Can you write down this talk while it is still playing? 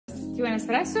you want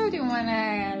espresso or do you want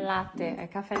a latte, a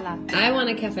cafe latte? I want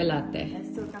a cafe latte. Let's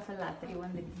do a cafe latte. Do you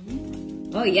want the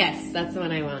D? Oh yes, that's the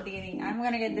one I want. I'm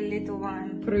gonna get the little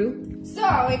one. Peru. So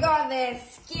we got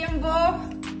this Kimbo.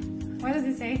 What does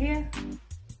it say here?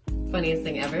 Funniest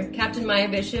thing ever. Captain Maya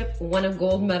Bishop won a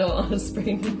gold medal on a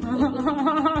spring.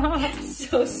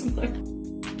 So smart.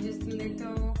 Just a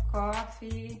little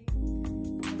coffee.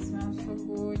 It smells so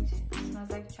good. It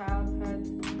smells like childhood.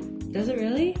 Does it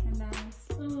really? And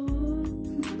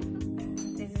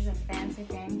this is a fancy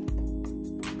thing.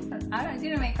 I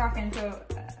didn't make coffee until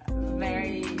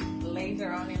very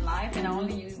later on in life, and I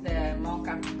only use the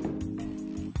mocha.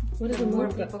 What is a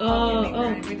mocha? Oh,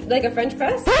 like a French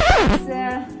press? It's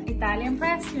Italian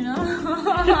press, you know?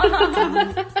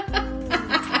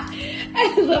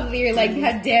 I love that you're like,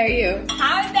 how dare you?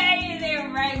 How dare you say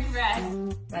French press?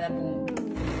 Bada boom.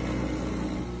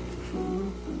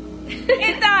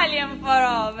 Italian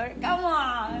forever, come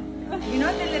on. You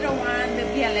know the little one, the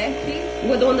Bialetti?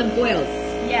 What, the one that boils?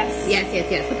 Yes. Yes.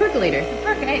 The percolator.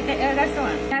 That's the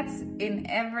one. That's in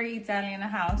every Italian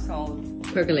household.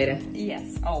 Percolator.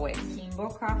 Yes, always. Kimbo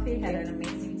Coffee had an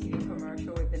amazing TV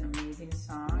commercial with an amazing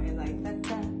song. It's like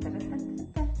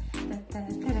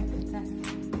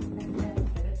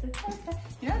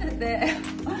you know the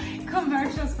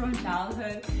commercials from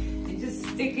childhood, they just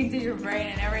stick into your brain,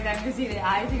 and every time you see the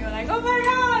icing, you're like, oh my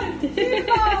god,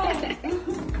 Kimbo!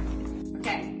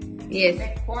 Okay. Yes.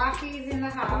 The coffee is in the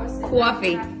house.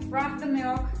 Coffee. Froth the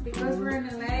milk. Because we're in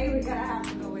LA, we gotta have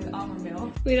to go with almond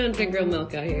milk. We don't drink real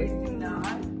milk out here. Do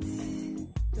not. Do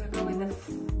I go with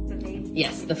the baby?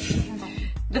 Yes, the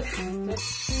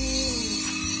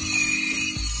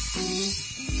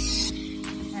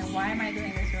And why am I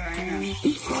doing this right now?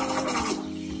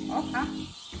 Oh, huh?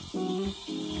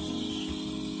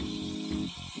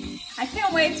 I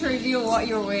can't wait to review what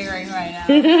you're wearing right now.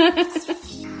 Let's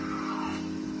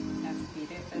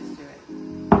beat it. Let's do it.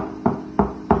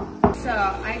 So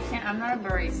I'm not a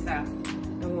barista.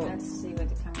 Oh. Let's see what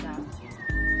it comes out.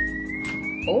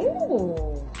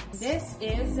 Oh. This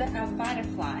is a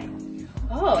butterfly.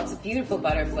 Oh, it's a beautiful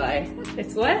butterfly.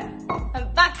 It's what? A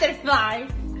butterfly.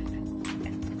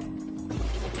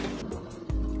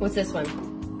 What's this one?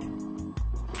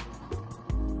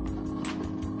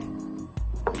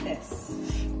 This.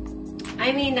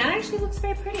 I mean, that actually looks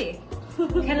very pretty.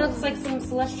 Kind of looks like some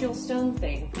celestial stone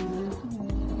thing.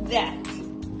 That.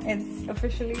 It's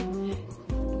officially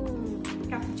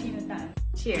cappuccino time.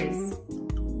 Cheers.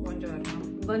 Buongiorno.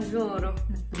 Buongiorno.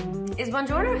 Is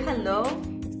buongiorno hello?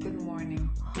 It's good morning.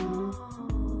 Oh,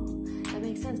 that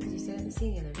makes sense because you said it in the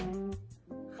scene the other day.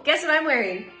 Guess what I'm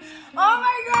wearing? Oh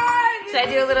my god! Should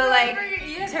I do a little like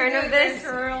turn of this?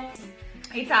 Girl.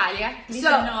 Italia. So,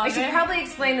 I should probably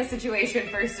explain the situation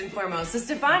first and foremost. So,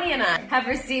 Stefania and I have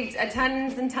received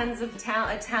tons and tons of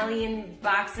Italian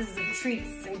boxes of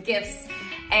treats and gifts,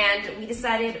 and we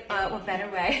decided what better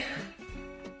way?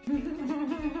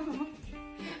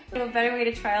 What better way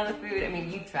to try all the food? I mean,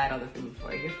 you've tried all the food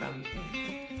before. You're from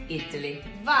Italy.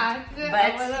 But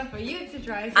I would love for you to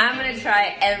try something. I'm gonna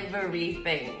try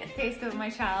everything. Taste of my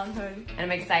childhood. And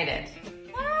I'm excited.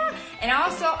 And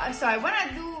also, so I want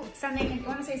to do something, I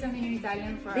want to say something in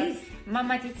Italian for Please.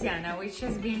 Mamma Tiziana, which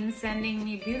has been sending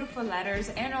me beautiful letters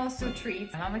and also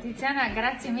treats. Mamma Tiziana,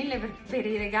 grazie mille per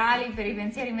I regali, per I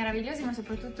pensieri meravigliosi, ma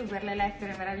soprattutto per le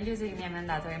lettere meravigliose che mi ha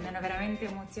mandato, che mi hanno veramente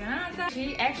emozionata.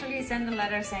 She actually sent a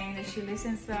letter saying that she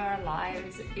listens to our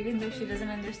lives, even though she doesn't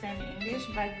understand English,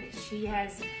 but she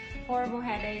has horrible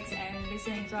headaches, and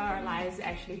listening to our lives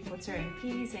actually puts her in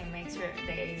peace and makes her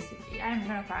days, I'm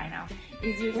gonna cry now,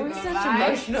 easier to We're go such by.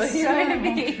 emotional human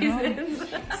beings.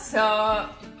 So,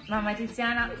 Mamma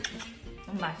Tiziana,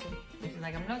 un bacio. She's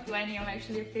like, I'm not 20, I'm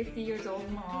actually a 50 years old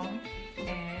mom,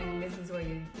 and this is what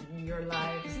your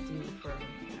lives do for me.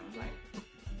 And I was like,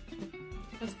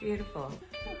 That's beautiful.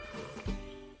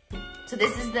 So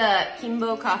this is the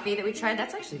Kimbo coffee that we tried.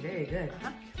 That's actually very good.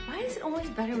 Why is it always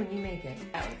better when you make it?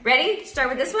 Ready? Start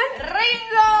with this one?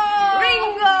 Ringo!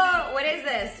 Ringo! What is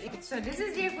this? So this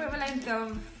is the equivalent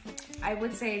of, I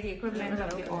would say the equivalent of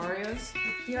the Oreos.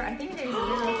 Here, I think there's a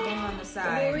little thing on the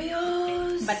side.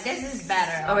 Oreos! But this is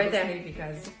better, Oh, right there. obviously,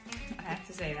 because I have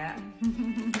to say that.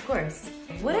 Of course.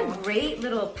 What a great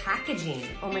little packaging.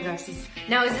 Oh my gosh.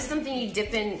 Now, is this something you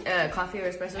dip in coffee or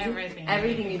espresso? Everything.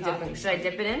 Everything you dip in. Should I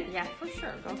dip it in? Yeah, for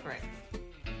sure. Go for it.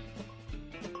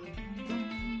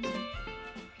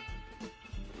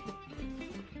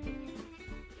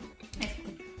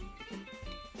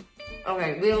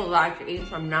 Okay, we have a lot to eat,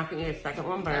 so I'm not gonna eat a second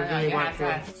one, but I really want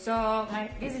to. So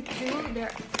these two,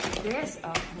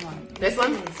 oh come on. This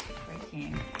one? Is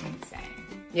freaking insane.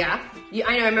 Yeah?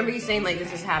 I know, I remember you saying like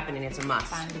this is happening, it's a must.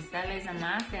 Pan di stelle is a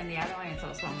must, and the other one is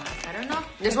also a must. I don't know.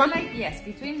 This one? Like, yes,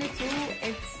 between the two,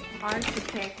 it's hard to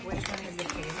pick which one is the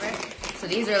favorite. So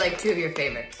these are like 2 of your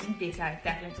favorites. These are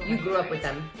definitely You grew up with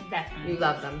them. Definitely. You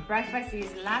love them. Breakfast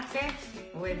is latte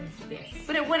with this.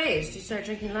 But at what age did you start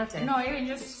drinking latte? No, even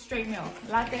just straight milk.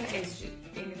 Latte is,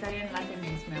 in Italian, latte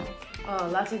means milk. Oh,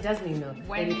 latte does mean milk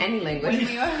in any language.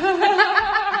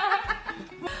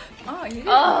 Oh, you did.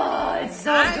 Oh, it's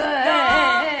so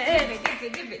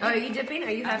good. Dip it. Oh, are you dipping? Are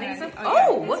you having some? Oh, yeah,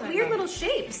 Oh, this what one weird goes. little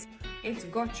shapes. It's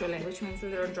gocciole, which means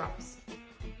little drops.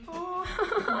 Oh,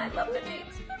 I love the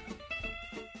names.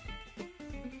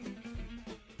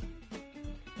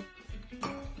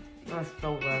 That's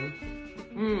so good.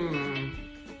 Mmm.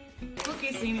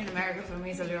 Cookie scene in America for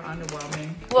me is a little underwhelming.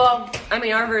 Well, I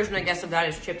mean, our version, I guess, of that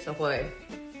is Chips Ahoy.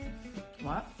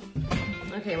 What?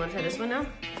 Okay, you want to try this one now?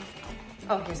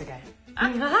 Oh, here's a guy.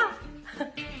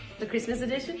 The Christmas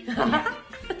edition?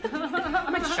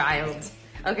 I'm a child.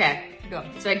 Okay, Go.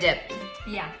 so I dip.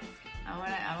 Yeah. I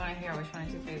wanna hear which one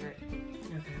is your favorite.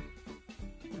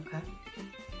 Okay.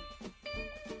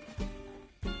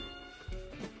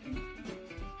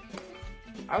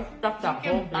 I'll stuff that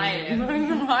whole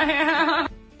thing.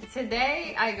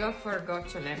 Today I go for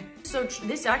gocciole. So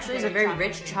this actually is a very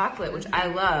rich chocolate, which I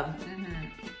love.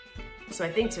 So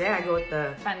I think today I go with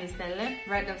the Pan di stelle,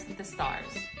 bread of the stars.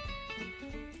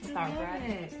 Star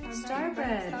bread. Star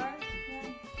bread. Star?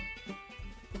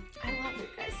 I love your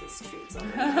guys' treats.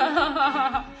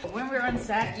 When we're on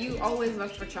set, you always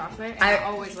look for chocolate, and I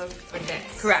always look for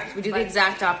this. Correct. We do the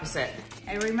exact opposite.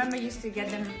 I remember I used to get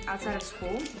them outside of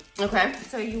school. Okay.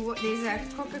 So there's a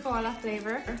Coca-Cola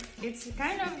flavor. It's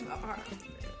kind of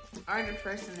hard at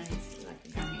first, and then it's like a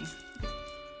gummy.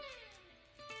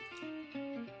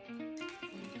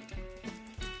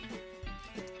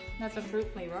 That's a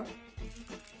fruit flavor.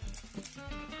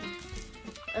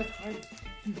 That's hard.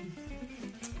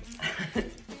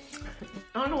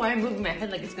 I don't know why I'm moving my head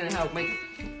like it's gonna help. Like,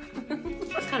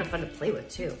 it's kind of fun to play with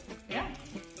too. Yeah.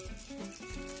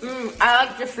 I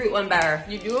like the fruit one better.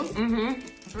 You do? Mm-hmm.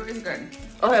 Fruit is good.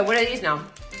 Okay, what are these now?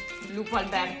 Lupo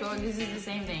Alberto. This is the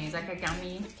same thing. It's like a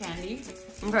gummy candy.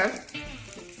 Okay.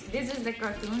 This is the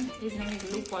cartoon. His name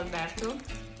is Lupo Alberto.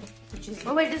 Which is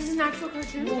Oh wait, this is an actual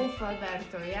cartoon? Lupo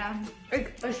Alberto, yeah.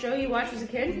 Like a show you watched as a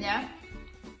kid? Yeah.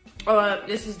 Oh,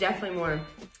 this is definitely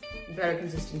better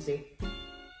consistency.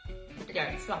 Yeah,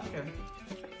 it's softer.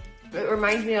 It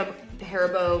reminds me of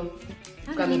Haribo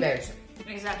gummy bears.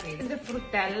 Exactly. This is the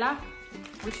Fruttella,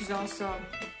 which is also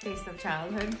taste of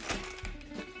childhood.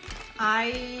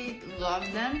 I love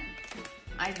them.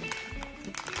 I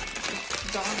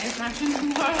don't as much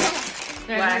anymore.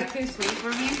 They're Why? too sweet for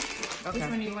me. Okay. Which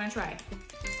one do you want to try?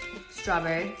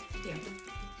 Strawberry. Yeah.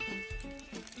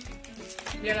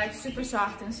 They're like super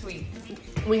soft and sweet.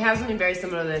 We have something very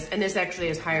similar to this, and this actually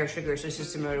is higher sugar, so it's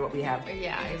just similar to what we have.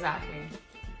 Yeah, exactly.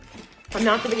 I'm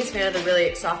not the biggest fan of the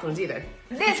really soft ones either.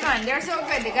 This one, they're so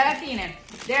good. The galatine.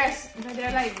 They're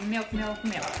like milk. Okay.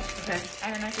 I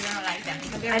don't know if you don't like them,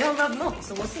 but I don't love milk,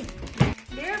 so we'll see.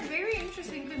 they're very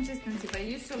interesting consistency. But I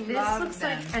used to This love looks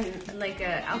them. like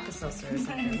a Alka-Seltzer or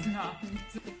something. It's not.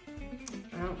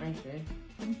 I don't like it.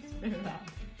 Spit it out.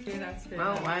 Spit it out. Spit it I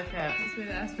out. don't like it. Spit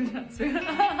it out. Spit it out. Spit it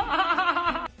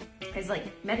out. It's like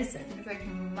medicine. It's like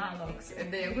Malox,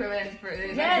 the equivalent for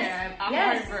Yes, like a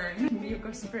yes. heartburn. You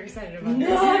got super excited about No,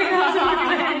 this.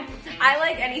 I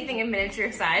like anything in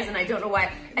miniature size, and I don't know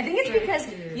why. I think it's because,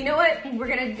 you know what? We're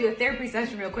gonna do a therapy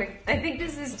session real quick. I think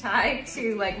this is tied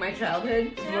to like my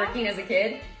childhood, working as a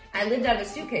kid. I lived out of a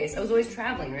suitcase. I was always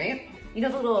traveling, right? You know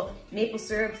the little maple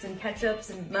syrups and ketchups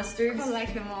and mustards?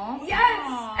 Collect them all. Yes!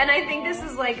 Aww. And I think this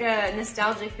is like a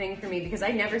nostalgic thing for me because I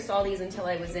never saw these until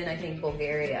I was in, I think,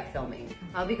 Bulgaria filming.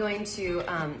 I'll be going to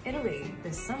Italy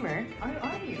this summer. Are you?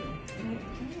 I am.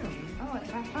 Oh, it's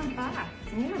a fun fact.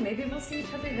 Yeah, maybe we'll see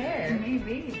each other there.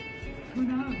 Maybe. Who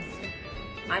knows?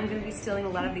 I'm gonna be stealing a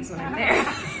lot of these when I'm there.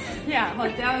 Yeah,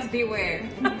 hotels beware.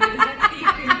 There's a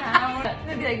thief in town.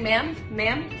 I'd be like, ma'am,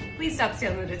 please stop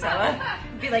stealing the Nutella.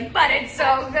 I'd be like, but it's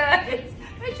so good. It's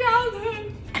my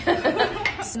childhood.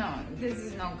 No, this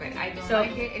is not good. I don't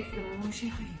like it. It's the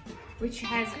mushi, which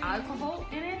has alcohol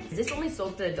in it. Is this only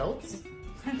sold to adults?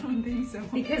 I don't think so.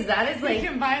 Because that is like... You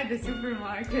can buy it at the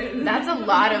supermarket. That's a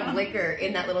lot of liquor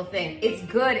in that little thing. It's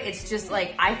good. It's just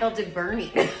like, I felt it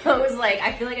burning. I was like,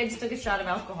 I feel like I just took a shot of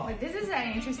alcohol. But this is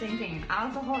an interesting thing.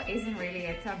 Alcohol isn't really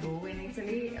a taboo in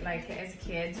Italy. Like as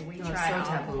kids, we try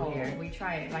alcohol. Here. We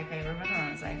try it. Like I remember when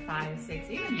I was like 5, 6,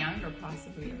 even younger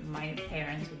possibly. My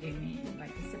parents would give me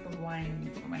like a sip of wine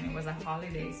when it was a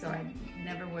holiday. So I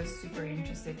never was super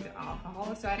interested in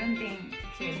alcohol. So I don't think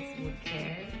kids would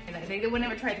care. Like, they would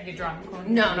never try to get drunk.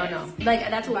 No. Like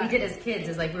that's what we did as kids.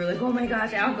 Is like we were like, oh my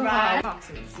gosh, alcohol.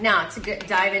 Now to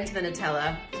dive into the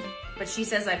Nutella, but she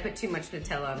says I put too much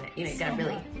Nutella on it. You know, you gotta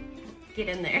really get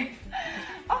in there.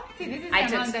 Oh, see, this is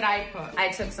the one that I put. I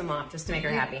took some off just to make her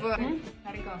happy. Let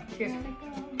it go. Cheers.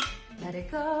 Let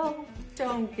it go.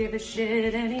 Don't give a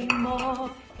shit anymore.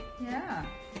 Yeah.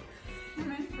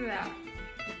 I'm into that.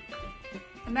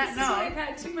 And that no, I've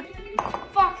had too much.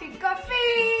 Fucking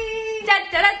coffee! Da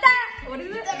da da da! What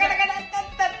is it?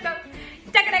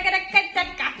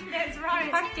 That's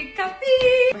right. Fucking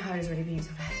coffee! My heart is already beating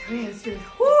so fast. Okay, let's do it.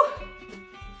 Woo!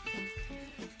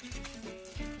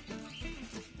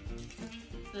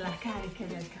 La carica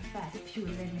del caffè più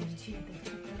l'energia del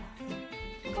cioccolato.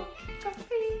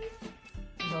 Coffee!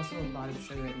 There's also a lot of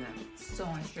sugar in that. So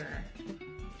much sugar.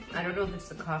 I don't know if it's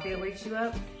the coffee that wakes you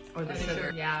up or the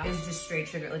sugar. Yeah. It's just straight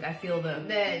sugar. Like I feel the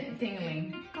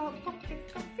tingling. Coffee.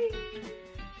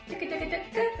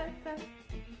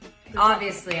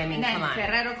 Obviously, I mean, and come on.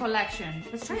 Ferrero collection.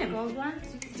 Let's try them. Gold one.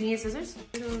 Do you need scissors?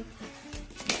 You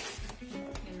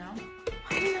know?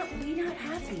 Why do we not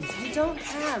have these? We don't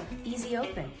have easy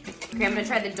open. Okay, I'm gonna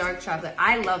try the dark chocolate.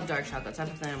 I love dark chocolate, so I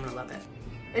have a feeling I'm gonna love it.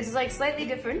 It's like slightly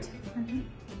different.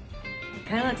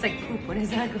 Kind of looks like poop. What is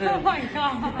that good? Oh my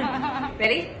god.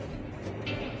 Ready?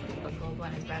 The gold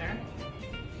one is better.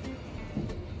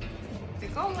 The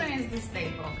gold one is the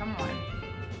staple. Come on.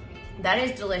 That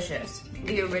is delicious.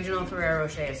 The original Ferrero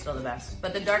Rocher is still the best,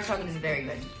 but the dark chocolate is very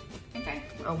good. Okay.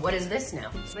 Oh, what is this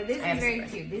now? But this is very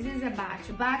cute. This is a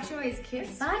bacio. Bacio is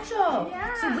kiss. Bacio.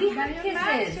 Yeah. So we have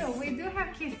kisses. Bacio. We do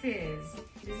have kisses.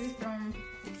 This is from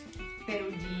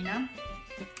Perugina.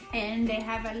 And they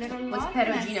have a little What's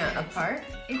Perugina, a park?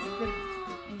 It's the...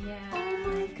 Yeah. Oh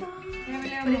my god.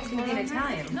 But it's gonna be in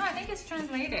Italian. No, I think it's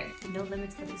translated. No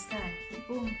limits to the sky.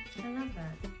 Boom. I love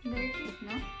that. Very cute,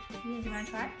 no? Yes. You wanna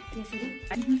try? Yes,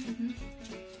 I do.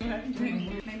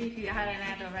 Maybe if you hadn't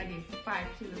had already 5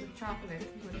 kilos of chocolate,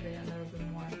 it would be a little bit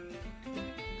more.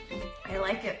 I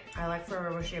like it. I like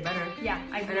Ferrero Rocher better. Yeah,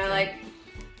 I do. And I like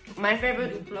my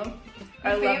favorite. Duplo.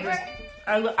 I love this.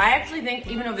 I actually think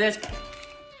even of this,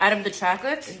 out of the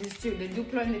chocolates, these two, the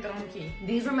Duplo and the Tronchi.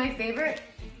 These were my favorite.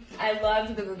 I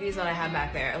loved the cookies that I had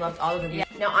back there. I loved all of the cookies.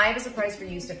 Yeah. Now I have a surprise for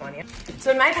you, Stefania. So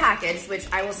in my package, which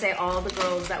I will say all the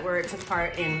girls that took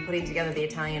part in putting together the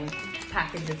Italian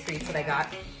package of treats that I got,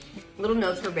 little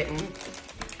notes were written.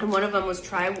 And one of them was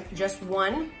try just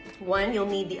one. One, you'll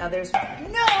need the others.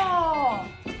 No!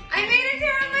 I made a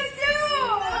tiramisu!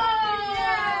 Oh,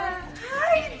 yeah.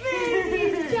 Hi,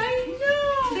 baby! I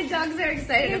know! The dogs are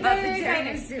excited about the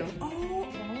tiramisu. Oh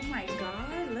my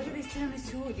god, look at this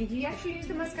tiramisu. Did you actually use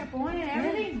the mascarpone and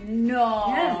everything? No.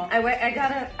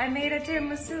 Yeah, I made a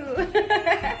tiramisu.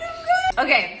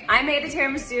 Okay, I made a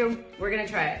tiramisu. We're gonna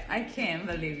try it. I can't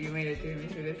believe you made a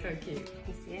tiramisu. That's so cute.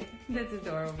 You see it? That's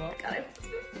adorable.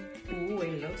 Ooh,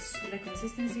 it looks. The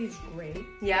consistency is great.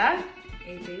 Yeah?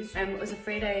 It is. I was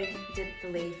afraid I did the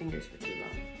lady fingers for too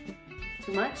long.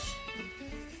 Too much?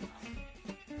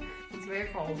 It's very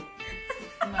cold.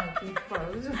 My feet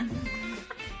froze. I'm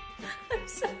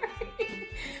sorry.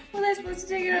 Was I supposed to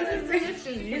take it out of the fridge?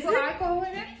 Is there alcohol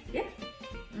in it? Yeah.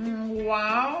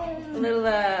 Wow. A little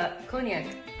cognac.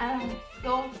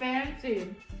 So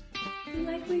fancy. You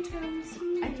like my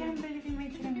tiramisu? I can't believe you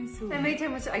made tiramisu. I made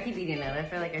tiramisu. I keep eating it. I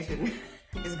feel like I shouldn't.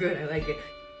 It's good. I like it.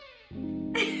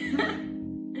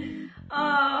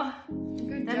 Oh,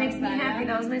 good that job, makes me Danielle. happy.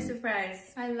 That was my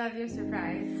surprise. I love your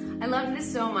surprise. I love this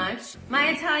so much. My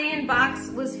Italian box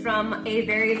was from a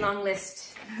very long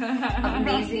list of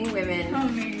amazing women.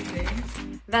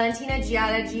 Amazing. Valentina,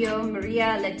 Giada, Gio,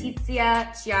 Maria,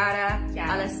 Letizia, Chiara,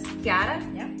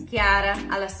 Chiara,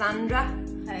 Alessandra,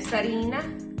 Serena,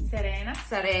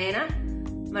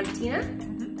 Martina,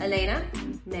 Elena,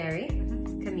 Mary,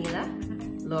 Camila,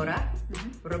 Laura,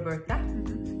 Roberta,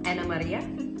 Anna Maria,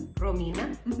 Romina,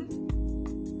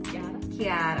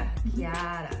 Chiara,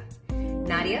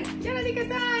 Nadia. Chiara di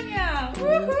Catania!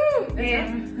 Woohoo! Yeah.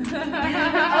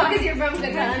 Oh, because you're from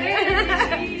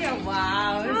Catania.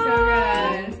 Wow, it's so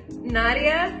good.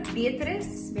 Nadia,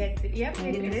 Beatrice,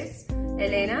 Beatrice.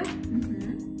 Elena,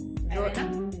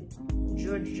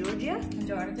 Georgia,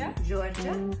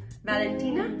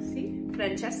 Valentina, sì,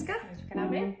 Francesca,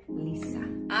 Calabria, Lisa.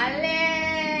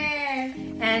 Ale!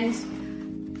 And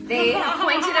they have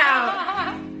pointed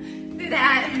out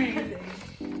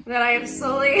that I have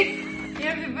slowly... You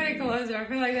have to put it closer. I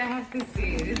feel like they have to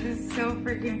see. This is so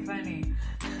freaking funny.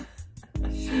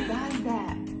 She does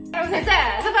that.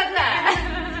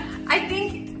 I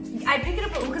think I pick it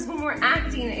up because when we're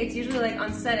acting, it's usually like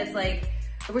on set, it's like,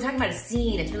 we're talking about a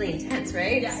scene, it's really intense,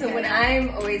 right? Yeah, so when I'm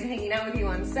always hanging out with you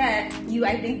on set, you,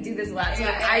 I think, do this a lot. So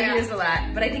I do this a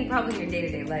lot, but I think probably in your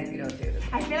day-to-day life, you don't do this.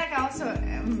 I feel like also,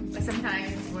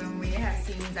 sometimes when we have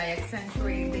scenes, I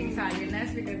accentuate the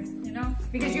Italianness because, you know,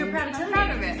 because you're proud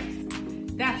of it.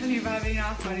 Definitely rubbing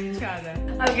off on each other.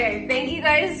 Okay, thank you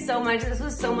guys so much. This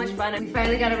was so much fun. We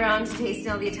finally got around to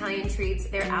tasting all the Italian treats.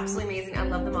 They're absolutely amazing. I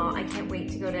love them all. I can't wait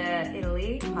to go to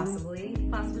Italy, possibly,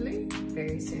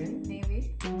 very soon.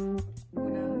 Maybe. Who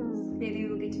knows? Maybe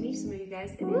we'll get to meet some of you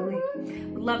guys in Italy.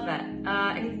 Would love that.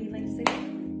 Anything you'd like to say?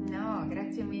 No,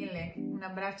 grazie mille. Un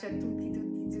abbraccio a tutti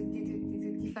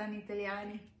i fan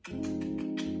italiani.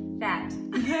 That.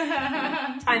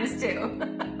 Times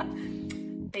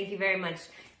 2. Thank you very much.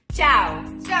 Ciao.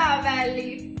 Ciao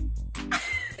belli.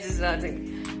 This is not like...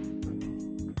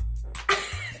 I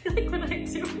feel like when I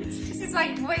do it, It's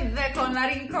like with the, con la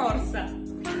rincorsa.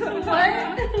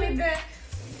 What? With the...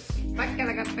 Pacca.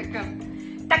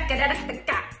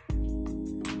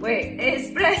 Wait,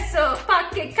 espresso,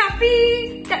 pacche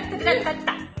capi,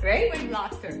 right? With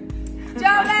laughter.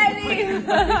 Ciao belli.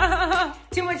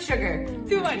 Too much sugar.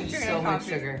 Too much sugar. So much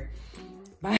sugar.